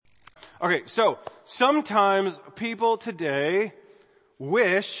Okay, so sometimes people today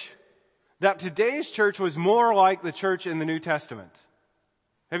wish that today's church was more like the church in the New Testament.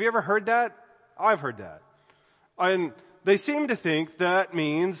 Have you ever heard that? I've heard that. And they seem to think that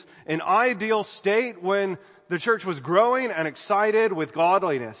means an ideal state when the church was growing and excited with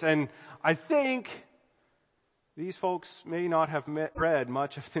godliness. And I think these folks may not have read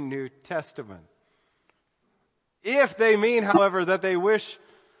much of the New Testament. If they mean, however, that they wish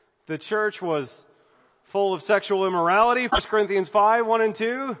the church was full of sexual immorality, 1 Corinthians 5, 1 and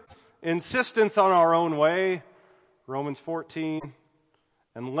 2, insistence on our own way, Romans 14,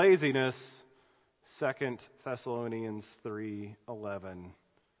 and laziness, 2 Thessalonians 3, 11,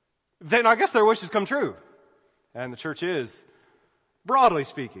 then I guess their wishes come true. And the church is, broadly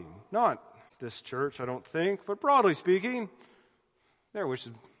speaking, not this church, I don't think, but broadly speaking, their wish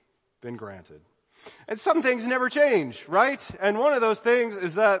has been granted. And some things never change, right? And one of those things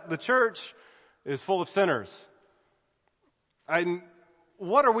is that the church is full of sinners. And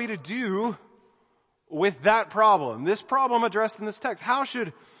what are we to do with that problem? This problem addressed in this text. How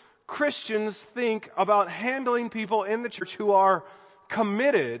should Christians think about handling people in the church who are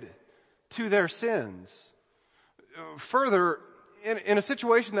committed to their sins? Further, in a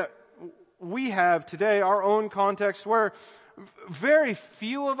situation that we have today, our own context, where very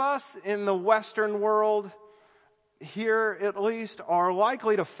few of us in the Western world, here at least, are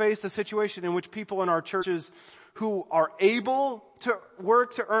likely to face a situation in which people in our churches who are able to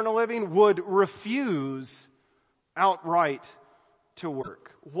work to earn a living would refuse outright to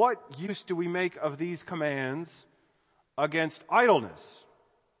work. What use do we make of these commands against idleness?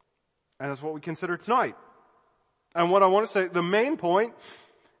 And that's what we consider tonight. And what I want to say, the main point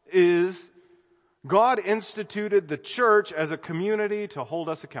is God instituted the church as a community to hold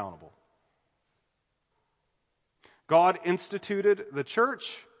us accountable. God instituted the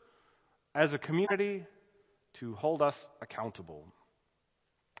church as a community to hold us accountable.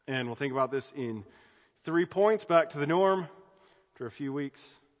 And we'll think about this in 3 points, back to the norm, after a few weeks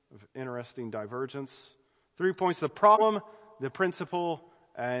of interesting divergence. 3 points: the problem, the principle,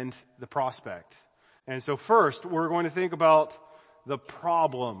 and the prospect. And so first, we're going to think about the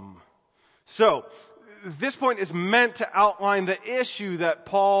problem. So, this point is meant to outline the issue that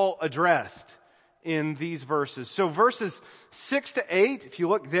Paul addressed in these verses. So verses 6 to 8, if you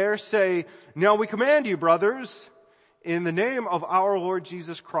look there, say, "Now we command you, brothers, in the name of our Lord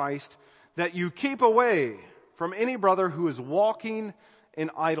Jesus Christ, that you keep away from any brother who is walking in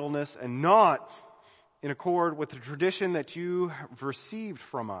idleness and not in accord with the tradition that you have received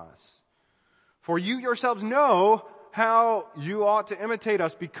from us. For you yourselves know how you ought to imitate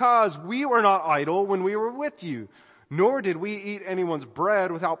us, because we were not idle when we were with you, nor did we eat anyone's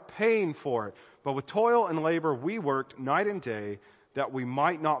bread without paying for it. But with toil and labor we worked night and day, that we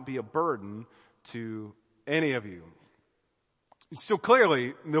might not be a burden to any of you." So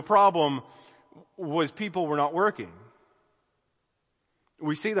clearly, the problem was people were not working.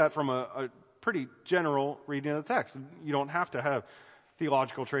 We see that from a pretty general reading of the text. You don't have to have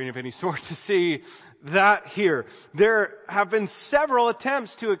theological training of any sort to see that here. There have been several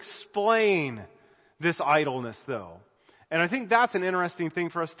attempts to explain this idleness, though. And I think that's an interesting thing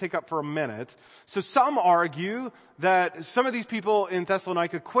for us to take up for a minute. So some argue that some of these people in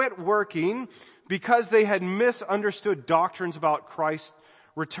Thessalonica quit working because they had misunderstood doctrines about Christ's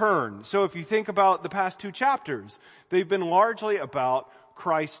return. So if you think about the past 2 chapters, they've been largely about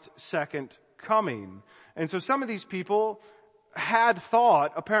Christ's second coming. And so some of these people had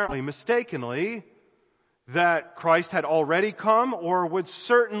thought, apparently mistakenly, that Christ had already come or would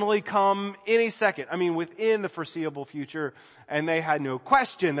certainly come any second. I mean, within the foreseeable future. And they had no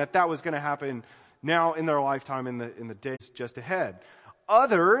question that that was going to happen now in their lifetime, in the days just ahead.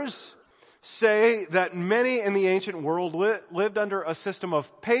 Others say that many in the ancient world lived under a system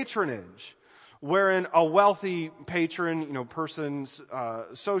of patronage, wherein a wealthy patron, person,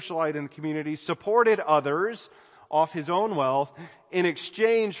 socialite in the community, supported others off his own wealth in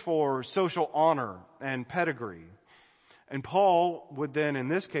exchange for social honor and pedigree. And Paul would then, in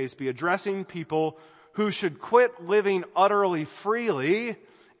this case, be addressing people who should quit living utterly freely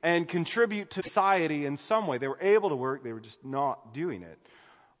and contribute to society in some way. They were able to work, they were just not doing it.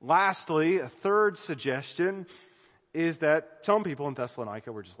 Lastly, a third suggestion is that some people in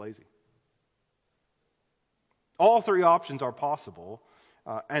Thessalonica were just lazy. All 3 options are possible.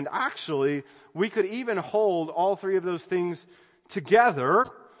 And actually, we could even hold all 3 of those things together.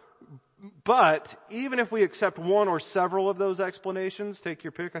 But even if we accept one or several of those explanations, take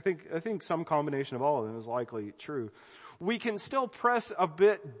your pick, I think some combination of all of them is likely true. We can still press a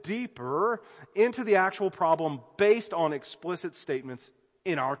bit deeper into the actual problem based on explicit statements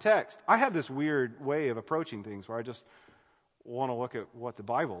in our text. I have this weird way of approaching things where I just want to look at what the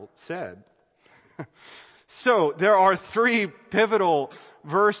Bible said. So there are 3 pivotal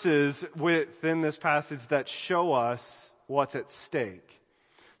verses within this passage that show us what's at stake.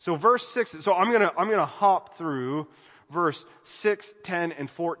 So verse 6, so I'm gonna hop through verse 6, 10, and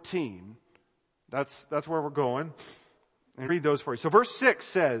 14. That's where we're going. And read those for you. So verse 6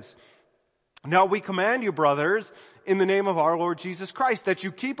 says, "Now we command you, brothers, in the name of our Lord Jesus Christ, that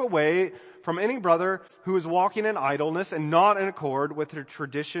you keep away from any brother who is walking in idleness and not in accord with the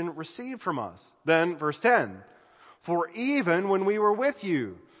tradition received from us." Then verse 10, "For even when we were with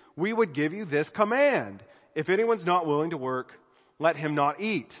you, we would give you this command. If anyone's not willing to work, let him not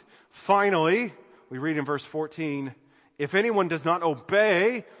eat." Finally, we read in verse 14, "If anyone does not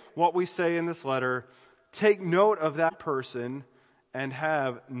obey what we say in this letter, take note of that person and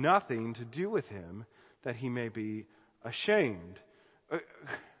have nothing to do with him, that he may be ashamed."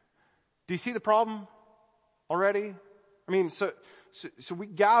 Do you see the problem already? I mean, so we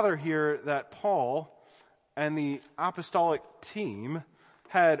gather here that Paul and the apostolic team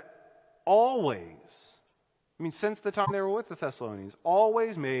had always, since the time they were with the Thessalonians,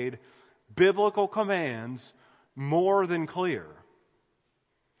 always made biblical commands more than clear.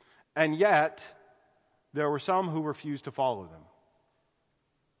 And yet, there were some who refused to follow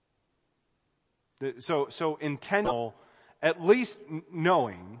them. So intentional, at least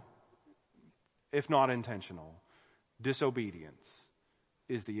knowing, if not intentional, disobedience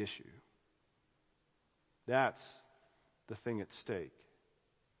is the issue. That's the thing at stake.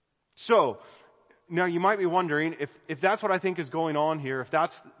 So, now you might be wondering, if that's what I think is going on here, if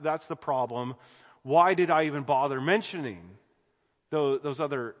that's the problem, why did I even bother mentioning those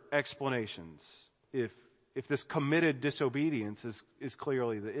other explanations if this committed disobedience is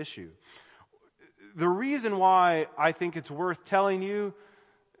clearly the issue? The reason why I think it's worth telling you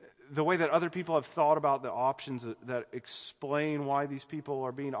the way that other people have thought about the options that explain why these people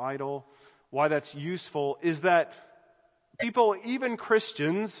are being idle, why that's useful, is that people, even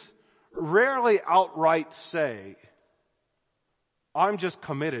Christians, rarely outright say, "I'm just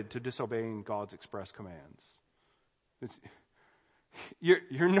committed to disobeying God's express commands."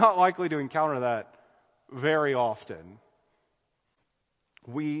 You're not likely to encounter that very often.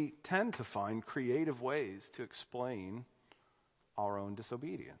 We tend to find creative ways to explain our own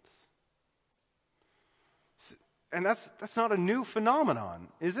disobedience. And that's not a new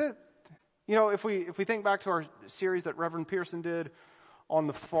phenomenon, is it? If we think back to our series that Reverend Pearson did on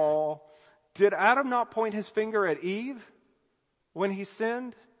the fall, did Adam not point his finger at Eve when he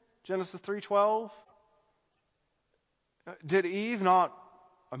sinned? Genesis 3:12. Did Eve not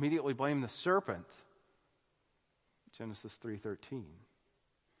immediately blame the serpent? Genesis 3:13.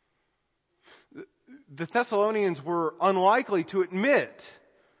 The Thessalonians were unlikely to admit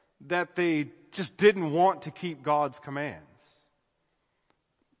that they just didn't want to keep God's commands.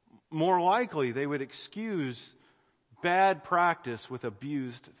 More likely, they would excuse bad practice with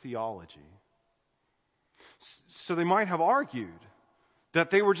abused theology. So they might have argued that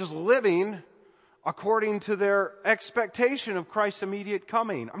they were just living according to their expectation of Christ's immediate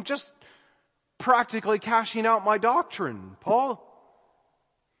coming. "I'm just practically cashing out my doctrine, Paul."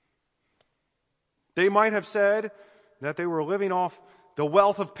 They might have said that they were living off the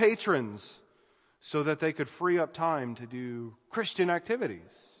wealth of patrons so that they could free up time to do Christian activities.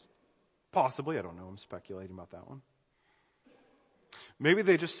 Possibly, I don't know, I'm speculating about that one. Maybe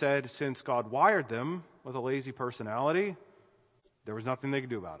they just said since God wired them with a lazy personality, there was nothing they could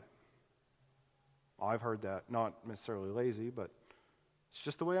do about it. I've heard that, not necessarily lazy, but it's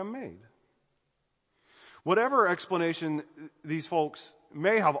just the way I'm made. Whatever explanation these folks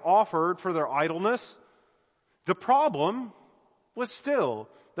may have offered for their idleness, the problem was still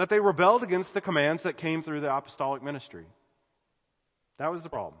that they rebelled against the commands that came through the apostolic ministry. That was the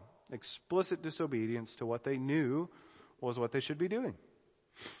problem. Explicit disobedience to what they knew was what they should be doing.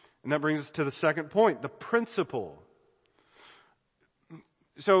 And that brings us to the second point, the principle.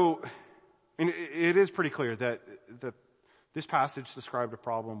 So, it is pretty clear that this passage described a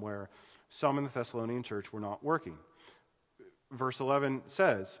problem where some in the Thessalonian church were not working. Verse 11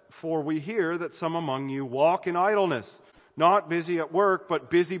 says, "For we hear that some among you walk in idleness, not busy at work, but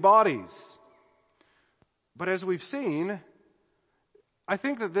busy bodies." But as we've seen, I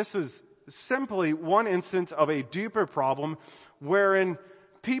think that this was simply one instance of a deeper problem wherein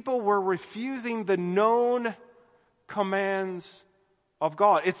people were refusing the known commands of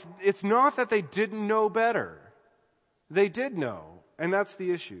God. It's not that they didn't know better. They did know, and that's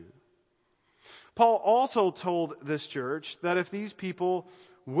the issue. Paul also told this church that if these people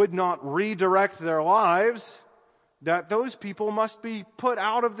would not redirect their lives, that those people must be put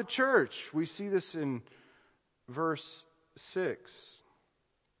out of the church. We see this in verse 6.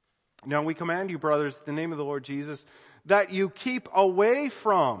 Now we command you, brothers, in the name of the Lord Jesus, that you keep away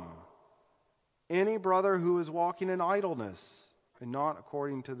from any brother who is walking in idleness and not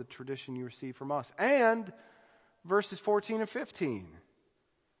according to the tradition you received from us. And verses 14 and 15.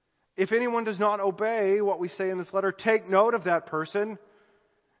 If anyone does not obey what we say in this letter, take note of that person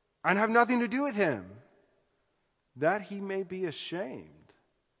and have nothing to do with him, that he may be ashamed.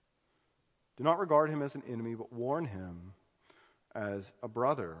 Do not regard him as an enemy, but warn him as a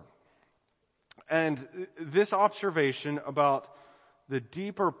brother. And this observation about the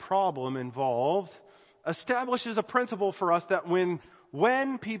deeper problem involved establishes a principle for us that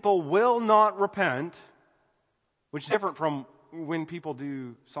when people will not repent, which is different from when people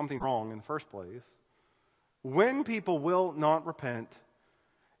do something wrong in the first place, when people will not repent,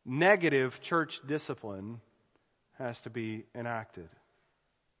 negative church discipline has to be enacted.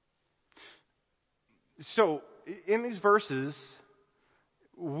 So, in these verses,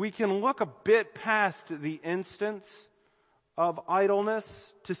 we can look a bit past the instance of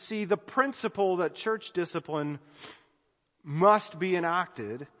idleness to see the principle that church discipline must be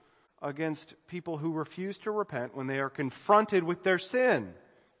enacted against people who refuse to repent when they are confronted with their sin.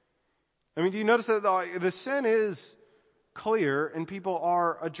 I mean, do you notice that the sin is clear and people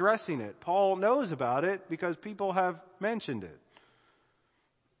are addressing it? Paul knows about it because people have mentioned it.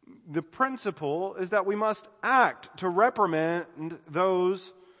 The principle is that we must act to reprimand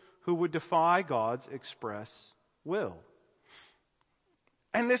those who would defy God's express will.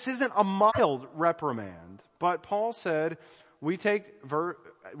 And this isn't a mild reprimand, but Paul said we take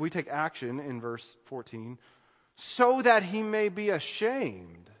action in verse 14 so that he may be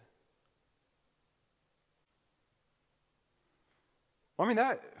ashamed. I mean,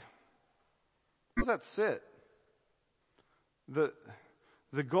 where does that sit?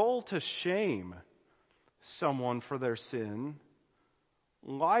 The goal to shame someone for their sin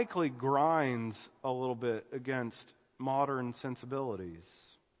likely grinds a little bit against modern sensibilities.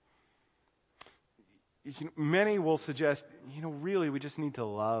 Many will suggest, really we just need to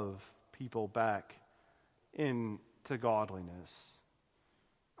love people back into godliness.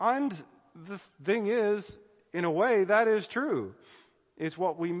 And the thing is, in a way, that is true. It's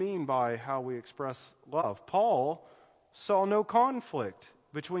what we mean by how we express love. Paul saw no conflict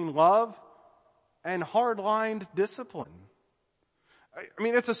between love and hard-lined discipline. I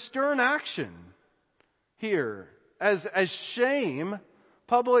mean, it's a stern action here. As shame,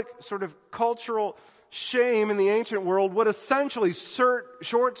 public sort of cultural shame in the ancient world would essentially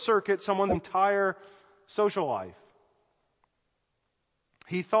short-circuit someone's entire social life.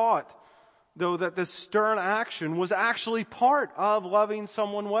 He thought, though, that this stern action was actually part of loving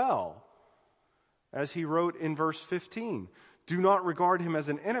someone well. As he wrote in verse 15, do not regard him as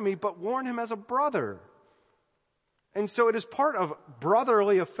an enemy, but warn him as a brother. And so it is part of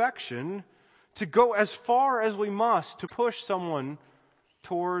brotherly affection to go as far as we must to push someone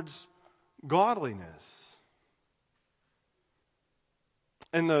towards godliness.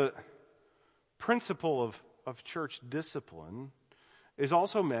 And the principle of church discipline is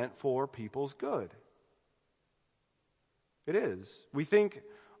also meant for people's good. It is. We think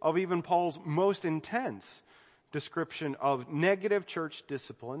of even Paul's most intense description of negative church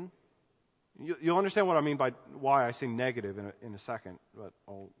discipline. You'll understand what I mean by why I say negative in a second, but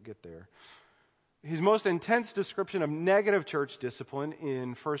I'll get there. His most intense description of negative church discipline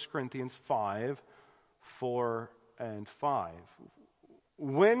in 1 Corinthians 5, 4, and 5.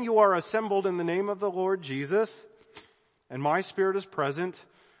 When you are assembled in the name of the Lord Jesus, and my Spirit is present,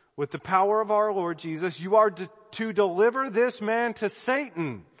 with the power of our Lord Jesus, you are to deliver this man to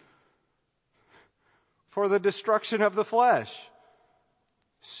Satan for the destruction of the flesh,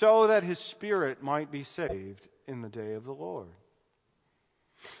 so that his spirit might be saved in the day of the Lord.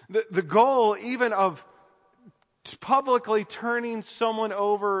 The goal even of publicly turning someone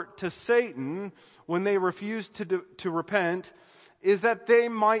over to Satan when they refuse to repent is that they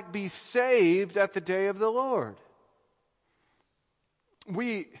might be saved at the day of the Lord.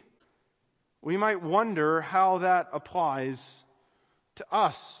 We might wonder how that applies to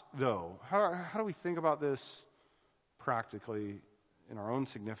us, though. How do we think about this practically in our own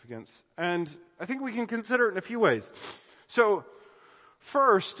significance? And I think we can consider it in a few ways. So,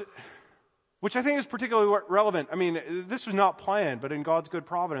 first, which I think is particularly relevant. I mean, this was not planned, but in God's good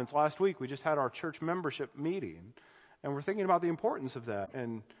providence, last week we just had our church membership meeting, and we're thinking about the importance of that.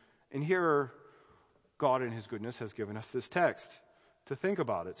 And here, God in His goodness has given us this text to think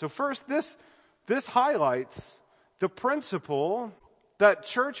about it. So first, this highlights the principle that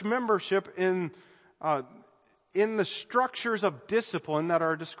church membership in in the structures of discipline that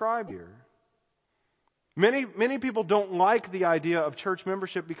are described here. Many people don't like the idea of church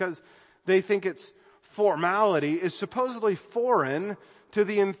membership because they think its formality is supposedly foreign to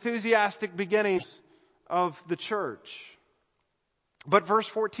the enthusiastic beginnings of the church. But verse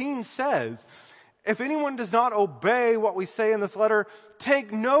 14 says, if anyone does not obey what we say in this letter,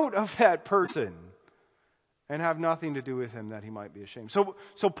 take note of that person and have nothing to do with him that he might be ashamed.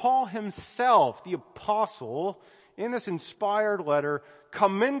 So Paul himself, the apostle, in this inspired letter,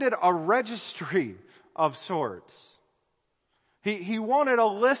 commended a registry of sorts. He wanted a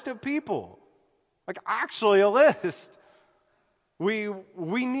list of people. Like actually a list. We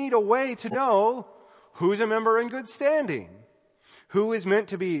need a way to know who's a member in good standing, who is meant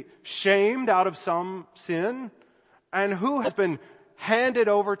to be shamed out of some sin, and who has been handed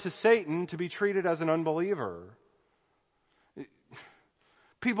over to Satan to be treated as an unbeliever.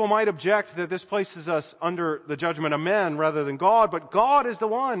 People might object that this places us under the judgment of men rather than God, but God is the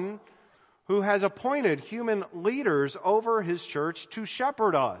one who has appointed human leaders over his church to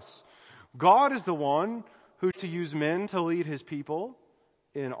shepherd us. God is the one who to use men to lead his people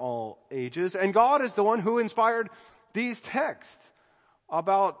in all ages. And God is the one who inspired these texts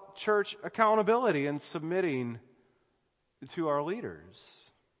about church accountability and submitting to our leaders.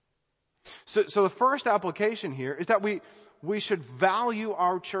 So the first application here is that we should value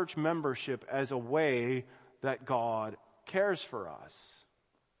our church membership as a way that God cares for us.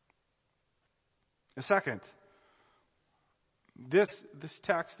 Second, this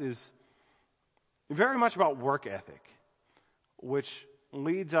text is very much about work ethic, which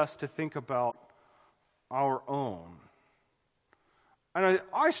leads us to think about our own. And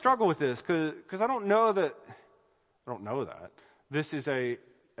I struggle with this because I don't know that this is a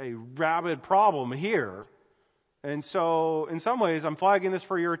rabid problem here. And so in some ways I'm flagging this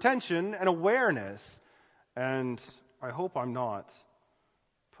for your attention and awareness. And I hope I'm not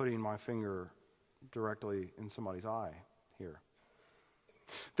putting my finger directly in somebody's eye here.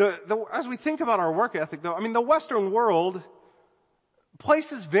 As we think about our work ethic though, the Western world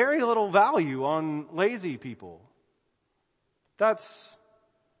places very little value on lazy people. That's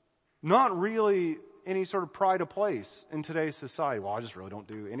not really any sort of pride of place in today's society. Well, I just really don't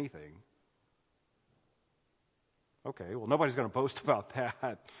do anything. Okay, well, nobody's going to boast about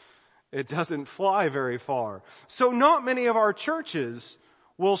that. It doesn't fly very far. So not many of our churches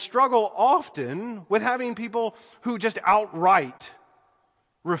will struggle often with having people who just outright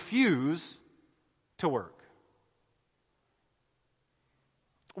refuse to work.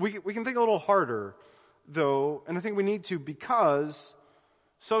 We can think a little harder, though, and I think we need to because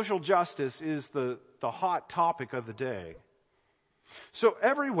social justice is the hot topic of the day. So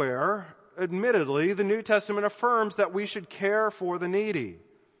everywhere, admittedly, the New Testament affirms that we should care for the needy.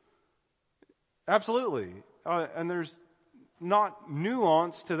 Absolutely. And there's not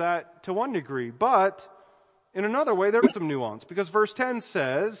nuance to that to one degree, but in another way there is some nuance because verse 10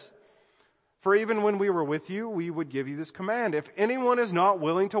 says, for even when we were with you, we would give you this command. If anyone is not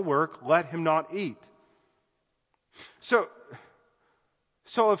willing to work, let him not eat. So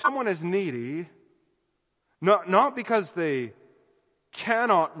if someone is needy, not because they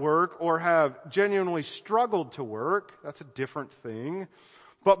cannot work or have genuinely struggled to work, that's a different thing,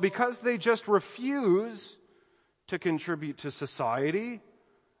 but because they just refuse to contribute to society,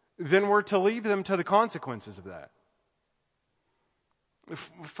 then we're to leave them to the consequences of that.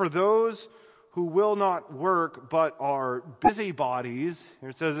 For those who will not work but are busybodies,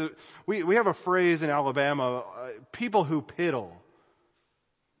 it says, we have a phrase in Alabama, people who piddle.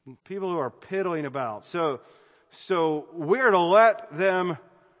 People who are piddling about. So we're to let them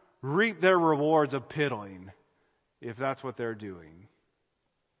reap their rewards of piddling, if that's what they're doing.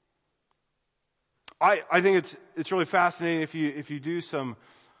 I think it's really fascinating if you do some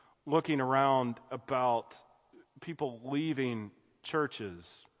looking around about people leaving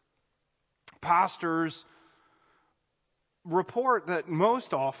churches. Pastors report that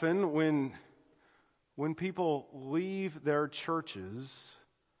most often when people leave their churches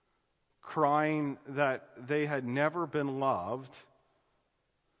crying that they had never been loved,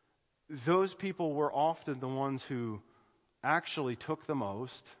 those people were often the ones who actually took the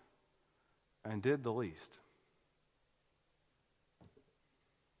most and did the least.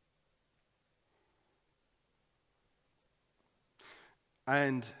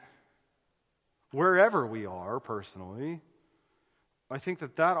 And wherever we are personally, I think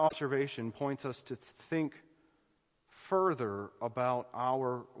that observation points us to think further about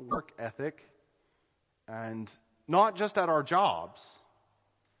our work ethic and not just at our jobs.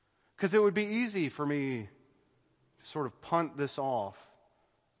 Because it would be easy for me to sort of punt this off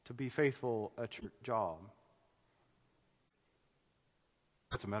to be faithful at your job.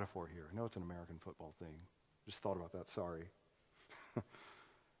 That's a metaphor here. I know it's an American football thing. Just thought about that, sorry.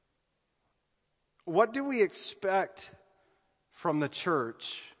 What do we expect from the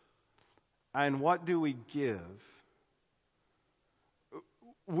church, and what do we give?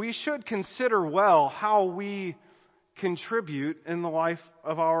 We should consider well how we contribute in the life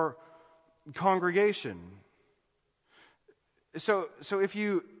of our congregation. So if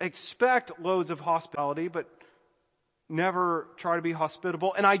you expect loads of hospitality, but never try to be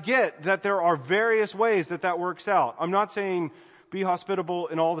hospitable, and I get that there are various ways that works out. I'm not saying be hospitable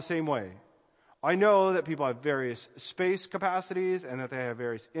in all the same way. I know that people have various space capacities and that they have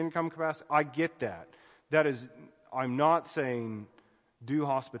various income capacities. I get that. I'm not saying do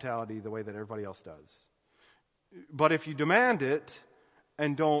hospitality the way that everybody else does. But if you demand it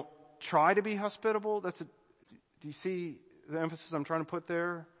and don't try to be hospitable, do you see the emphasis I'm trying to put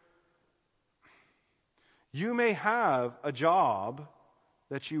there? You may have a job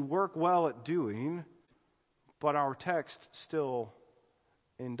that you work well at doing, but our text still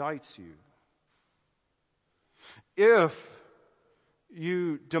indicts you. If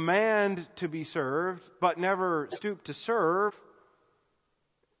you demand to be served, but never stoop to serve,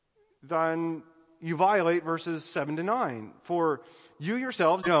 then you violate verses 7-9. For you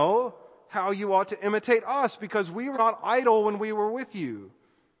yourselves know how you ought to imitate us, because we were not idle when we were with you.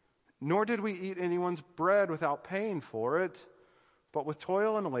 Nor did we eat anyone's bread without paying for it, but with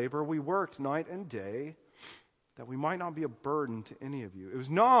toil and labor we worked night and day, that we might not be a burden to any of you. It was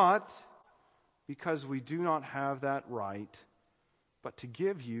not because we do not have that right, but to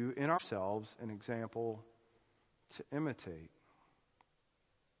give you in ourselves an example to imitate.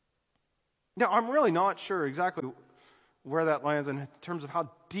 Now, I'm really not sure exactly where that lands in terms of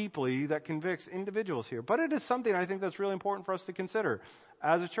how deeply that convicts individuals here, but it is something I think that's really important for us to consider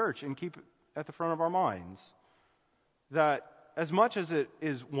as a church and keep at the front of our minds. That as much as it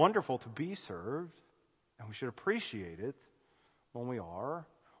is wonderful to be served, and we should appreciate it when we are,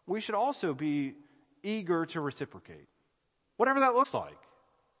 we should also be eager to reciprocate, whatever that looks like.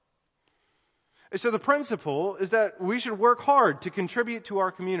 So the principle is that we should work hard to contribute to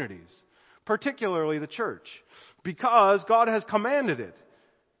our communities, particularly the church, because God has commanded it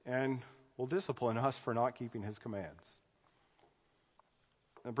and will discipline us for not keeping his commands.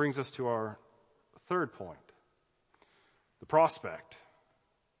 That brings us to our third point, the prospect.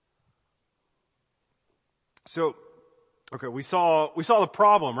 So, okay, we saw the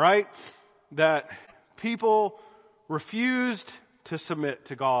problem, right? That people refused to submit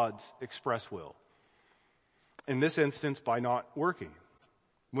to God's express will. In this instance, by not working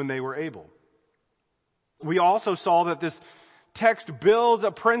when they were able. We also saw that this text builds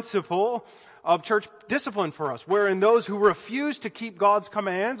a principle of church discipline for us, wherein those who refuse to keep God's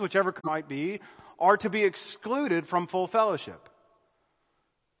commands, whichever it might be, are to be excluded from full fellowship.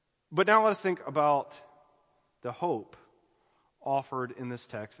 But now let us think about the hope offered in this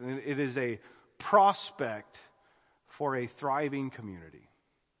text. And it is a prospect for a thriving community.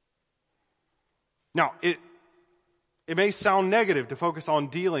 Now, it may sound negative to focus on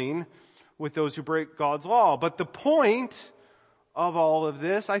dealing with those who break God's law, but the point of all of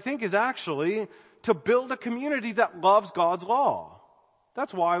this, I think, is actually to build a community that loves God's law.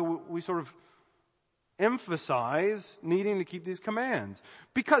 That's why we sort of emphasize needing to keep these commands,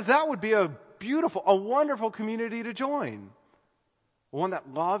 because that would be a wonderful community to join. One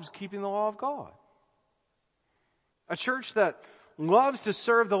that loves keeping the law of God. A church that loves to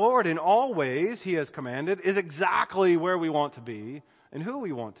serve the Lord in all ways he has commanded is exactly where we want to be and who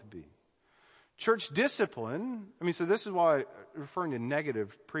we want to be. Church discipline, so this is why I'm referring to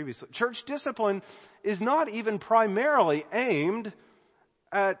negative previously. Church discipline is not even primarily aimed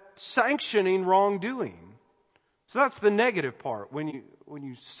at sanctioning wrongdoing. So that's the negative part, when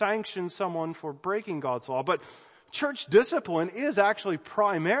you sanction someone for breaking God's law. But church discipline is actually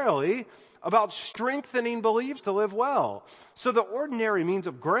primarily about strengthening beliefs to live well. So the ordinary means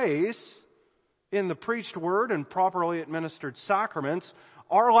of grace in the preached word and properly administered sacraments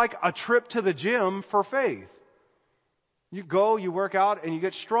are like a trip to the gym for faith. You go, you work out, and you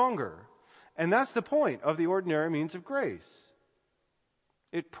get stronger. And that's the point of the ordinary means of grace.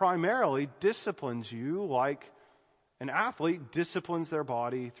 It primarily disciplines you like an athlete disciplines their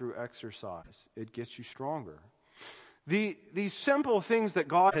body through exercise. It gets you stronger. These simple things that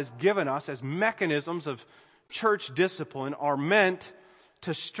God has given us as mechanisms of church discipline are meant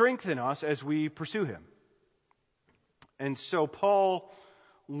to strengthen us as we pursue him. And so Paul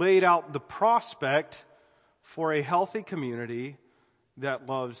laid out the prospect for a healthy community that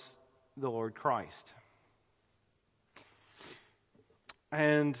loves the Lord Christ.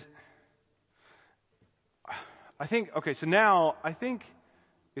 And I think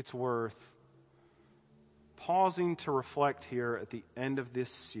it's worth pausing to reflect here at the end of this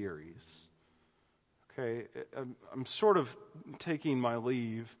series. Okay, I'm sort of taking my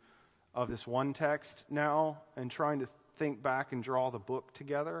leave of this one text now and trying to think back and draw the book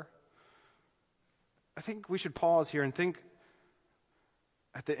together. I think we should pause here and think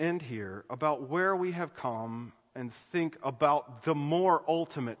at the end here about where we have come and think about the more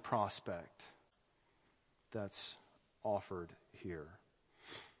ultimate prospect that's offered here.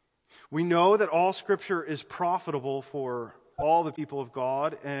 We know that all Scripture is profitable for all the people of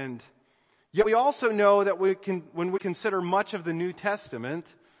God, and yet we also know that when we consider much of the New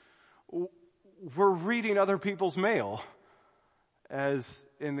Testament, we're reading other people's mail, as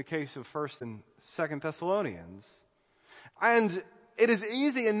in the case of 1st and 2nd Thessalonians. And it is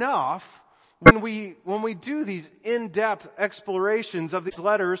easy enough when we do these in-depth explorations of these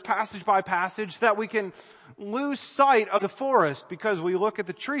letters, passage by passage, that we can lose sight of the forest because we look at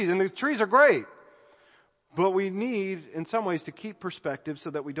the trees, and the trees are great. But we need, in some ways, to keep perspective so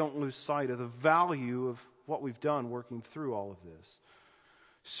that we don't lose sight of the value of what we've done working through all of this.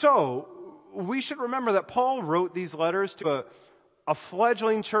 So, we should remember that Paul wrote these letters to a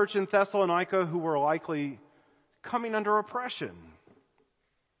fledgling church in Thessalonica who were likely coming under oppression.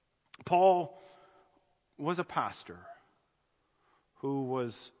 Paul was a pastor who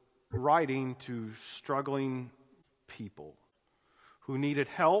was writing to struggling people who needed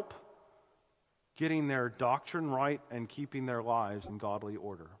help getting their doctrine right and keeping their lives in godly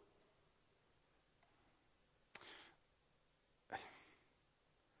order.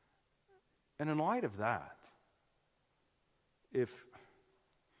 And in light of that, if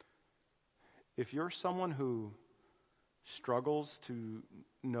you're someone who struggles to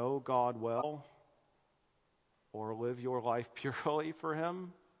know God well or live your life purely for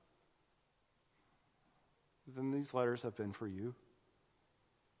Him, then these letters have been for you.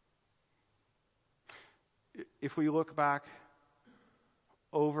 If we look back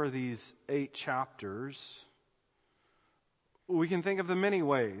over these 8 chapters, we can think of the many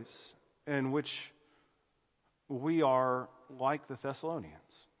ways in which we are like the Thessalonians.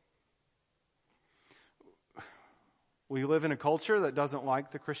 We live in a culture that doesn't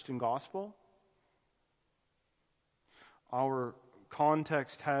like the Christian gospel. Our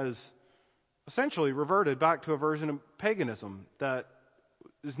context has essentially reverted back to a version of paganism that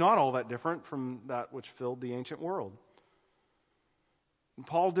is not all that different from that which filled the ancient world. And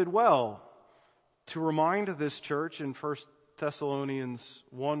Paul did well to remind this church in 1 Thessalonians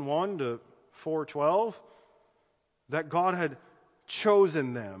 1:1 to 4:12 that God had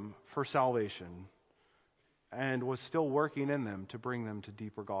chosen them for salvation and was still working in them to bring them to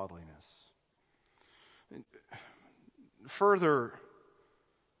deeper godliness. Further,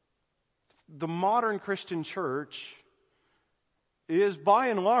 the modern Christian church is by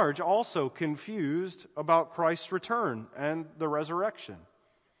and large also confused about Christ's return and the resurrection,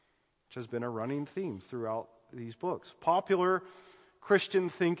 which has been a running theme throughout these books. Popular Christian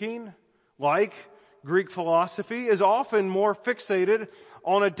thinking, like Greek philosophy, is often more fixated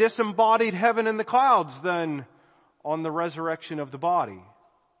on a disembodied heaven in the clouds than on the resurrection of the body.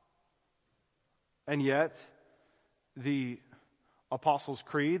 And yet, the Apostles'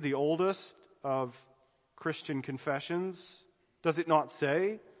 Creed, the oldest of Christian confessions, does it not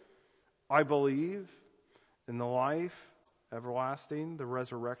say, I believe in the life everlasting, the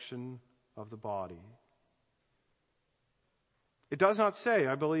resurrection of the body? It does not say,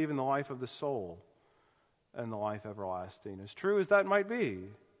 I believe in the life of the soul and the life everlasting. As true as that might be,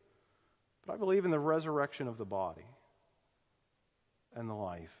 but I believe in the resurrection of the body and the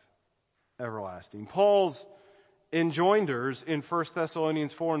life everlasting. Paul's enjoinders in 1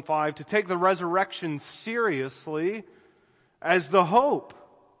 Thessalonians 4 and 5 to take the resurrection seriously as the hope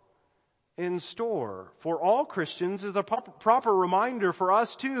in store for all Christians is a proper reminder for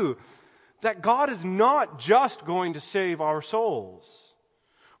us too that God is not just going to save our souls,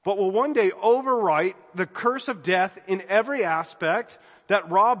 but will one day overwrite the curse of death in every aspect that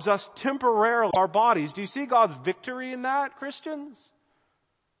robs us temporarily of our bodies. Do you see God's victory in that, Christians?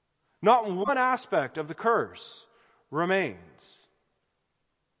 Not one aspect of the curse remains.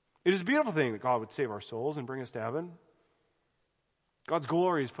 It is a beautiful thing that God would save our souls and bring us to heaven. God's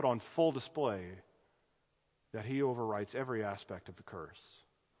glory is put on full display that He overwrites every aspect of the curse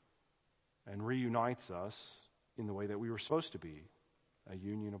and reunites us in the way that we were supposed to be, a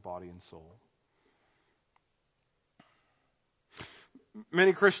union of body and soul.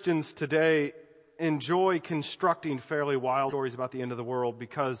 Many Christians today enjoy constructing fairly wild stories about the end of the world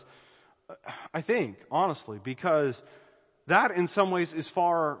because, I think, honestly, because that in some ways is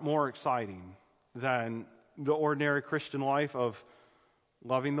far more exciting than the ordinary Christian life of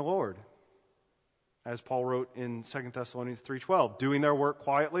loving the Lord, as Paul wrote in 2 Thessalonians 3:12, doing their work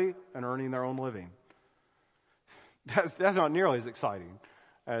quietly and earning their own living. That's not nearly as exciting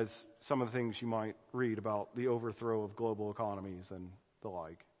as some of the things you might read about the overthrow of global economies and the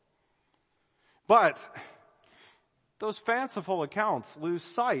like. But those fanciful accounts lose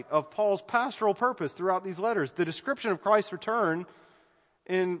sight of Paul's pastoral purpose throughout these letters. The description of Christ's return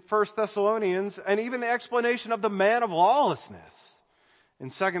in 1 Thessalonians and even the explanation of the man of lawlessness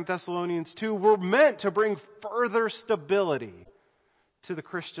in 2 Thessalonians 2 were meant to bring further stability to the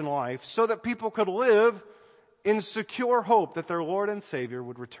Christian life so that people could live in secure hope that their Lord and Savior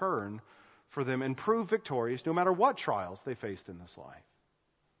would return for them and prove victorious no matter what trials they faced in this life.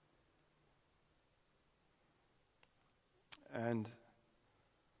 And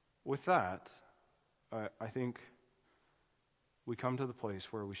with that, I think we come to the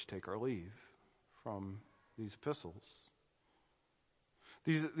place where we should take our leave from these epistles.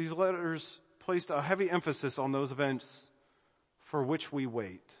 These letters placed a heavy emphasis on those events for which we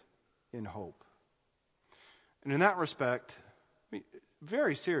wait in hope. And in that respect,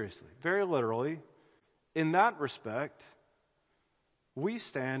 very seriously, very literally, in that respect, we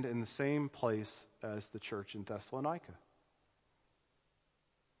stand in the same place as the church in Thessalonica.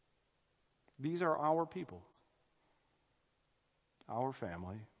 These are our people, our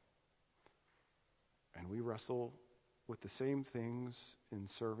family, and we wrestle with the same things in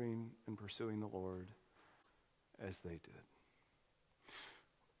serving and pursuing the Lord as they did.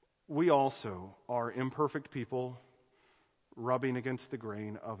 We also are imperfect people rubbing against the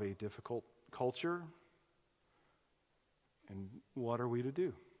grain of a difficult culture. And what are we to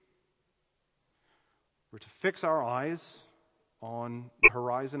do? We're to fix our eyes on the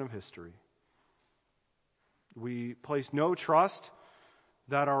horizon of history. We place no trust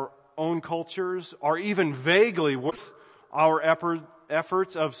that our own cultures are even vaguely worth our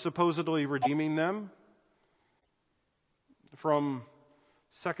efforts of supposedly redeeming them. From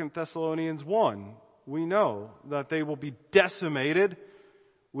 2 Thessalonians 1, we know that they will be decimated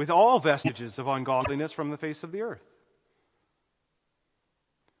with all vestiges of ungodliness from the face of the earth.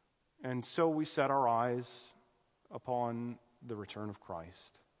 And so we set our eyes upon the return of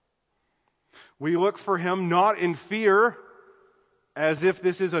Christ. We look for him not in fear, as if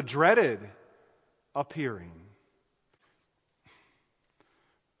this is a dreaded appearing,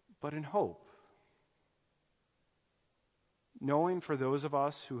 but in hope. Knowing for those of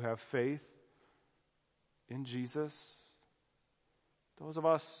us who have faith in Jesus, those of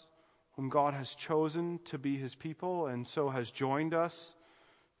us whom God has chosen to be his people and so has joined us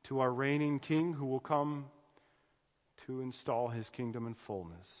to our reigning King who will come to install his kingdom in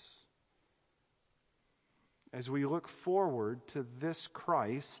fullness. As we look forward to this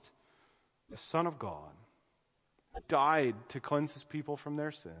Christ, the Son of God, died to cleanse his people from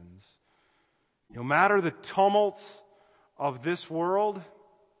their sins, no matter the tumults of this world,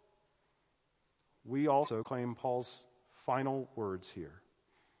 we also claim Paul's final words here.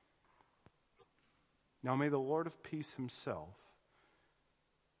 Now may the Lord of peace himself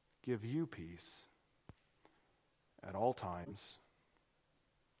give you peace at all times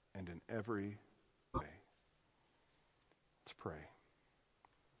and in every way. Let's pray.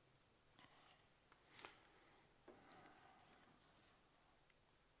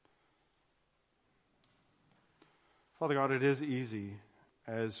 Father God, it is easy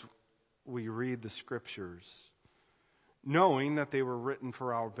as we read the scriptures, knowing that they were written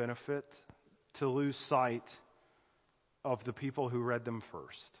for our benefit, to lose sight of the people who read them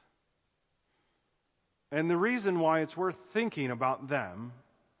first. And the reason why it's worth thinking about them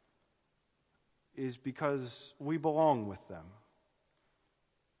is because we belong with them.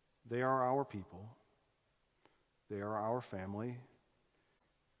 They are our people. They are our family.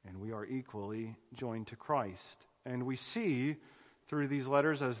 And we are equally joined to Christ. And we see through these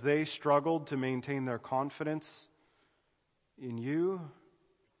letters as they struggled to maintain their confidence in you,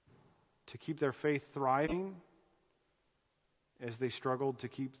 to keep their faith thriving, as they struggled to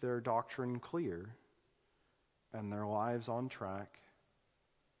keep their doctrine clear and their lives on track.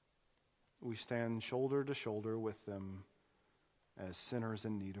 We stand shoulder to shoulder with them as sinners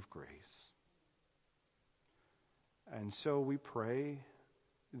in need of grace. And so we pray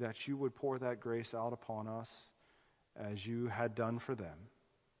that you would pour that grace out upon us as you had done for them.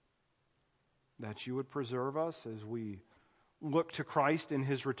 That you would preserve us as we look to Christ in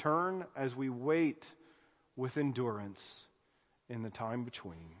his return, as we wait with endurance in the time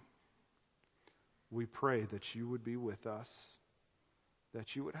between. We pray that you would be with us,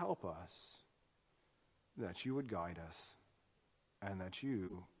 that you would help us, that you would guide us, and that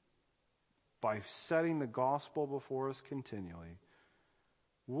you, by setting the gospel before us continually,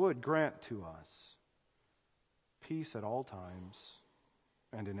 would grant to us peace at all times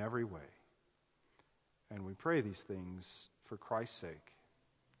and in every way. And we pray these things for Christ's sake.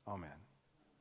 Amen.